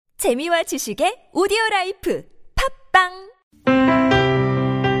재미와 지식의 오디오라이프 팝빵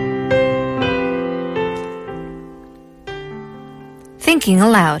Thinking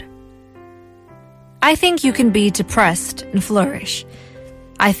Aloud. I think you can be depressed and flourish.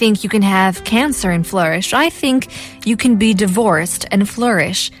 I think you can have cancer and flourish. I think you can be divorced and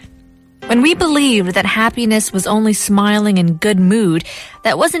flourish. When we believed that happiness was only smiling and good mood,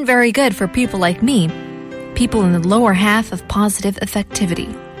 that wasn't very good for people like me, people in the lower half of positive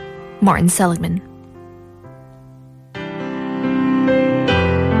affectivity. Martin Seligman.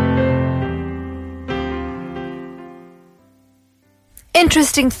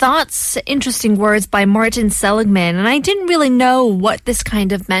 Interesting thoughts, interesting words by Martin Seligman, and I didn't really know what this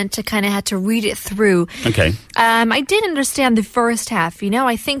kind of meant. I kind of had to read it through. Okay. I did understand the first half.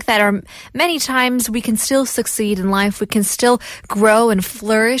 I think that many times we can still succeed in life. We can still grow and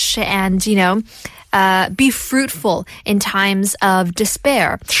flourish and, be fruitful in times of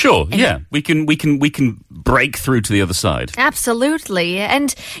despair. Sure, yeah. We can break through to the other side. Absolutely.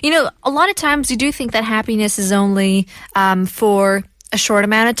 And, a lot of times you do think that happiness is only for a short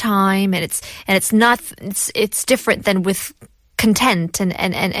amount of time, and it's different than with content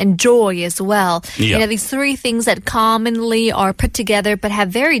and joy as well. Yeah. These three things that commonly are put together but have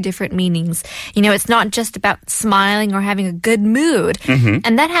very different meanings. It's not just about smiling or having a good mood. Mm-hmm.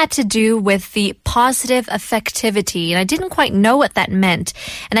 And that had to do with the positive affectivity. And I didn't quite know what that meant.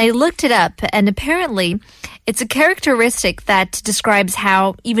 And I looked it up, and apparently it's a characteristic that describes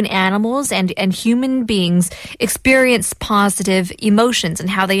how even animals and human beings experience positive emotions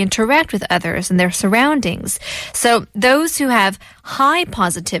and how they interact with others and their surroundings. So those who have high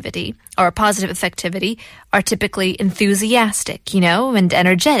positivity or positive affectivity are typically enthusiastic, and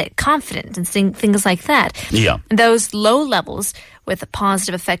energetic, confident, and things like that. Yeah. And those low levels with a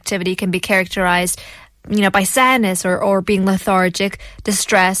positive affectivity can be characterized by sadness or being lethargic,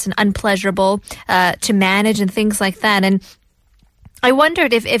 distress, and unpleasurable to manage and things like that. And I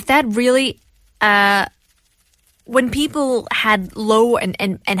wondered if that really, when people had low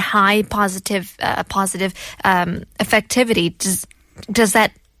and high positive affectivity, does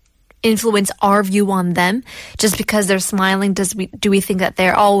that influence our view on them? Just because they're smiling, do we think that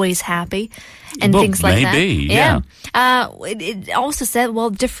they're always happy? And things like that. Maybe, yeah. It also said,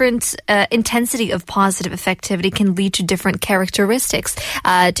 different intensity of positive affectivity can lead to different characteristics.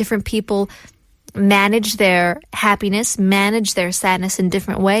 Different people manage their happiness, manage their sadness in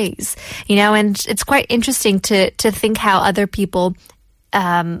different ways. And it's quite interesting to think how other people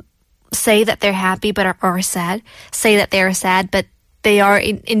say that they're happy but are sad, say that they are sad but they are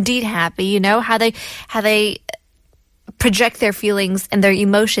indeed happy. How they project their feelings and their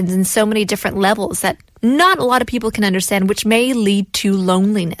emotions in so many different levels that not a lot of people can understand, which may lead to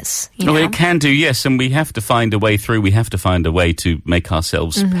loneliness. Oh, it can do, yes, and we have to find a way through. We have to find a way to make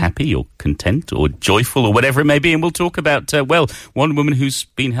ourselves happy or content or joyful or whatever it may be. And we'll talk about, one woman who's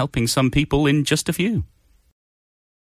been helping some people in just a few.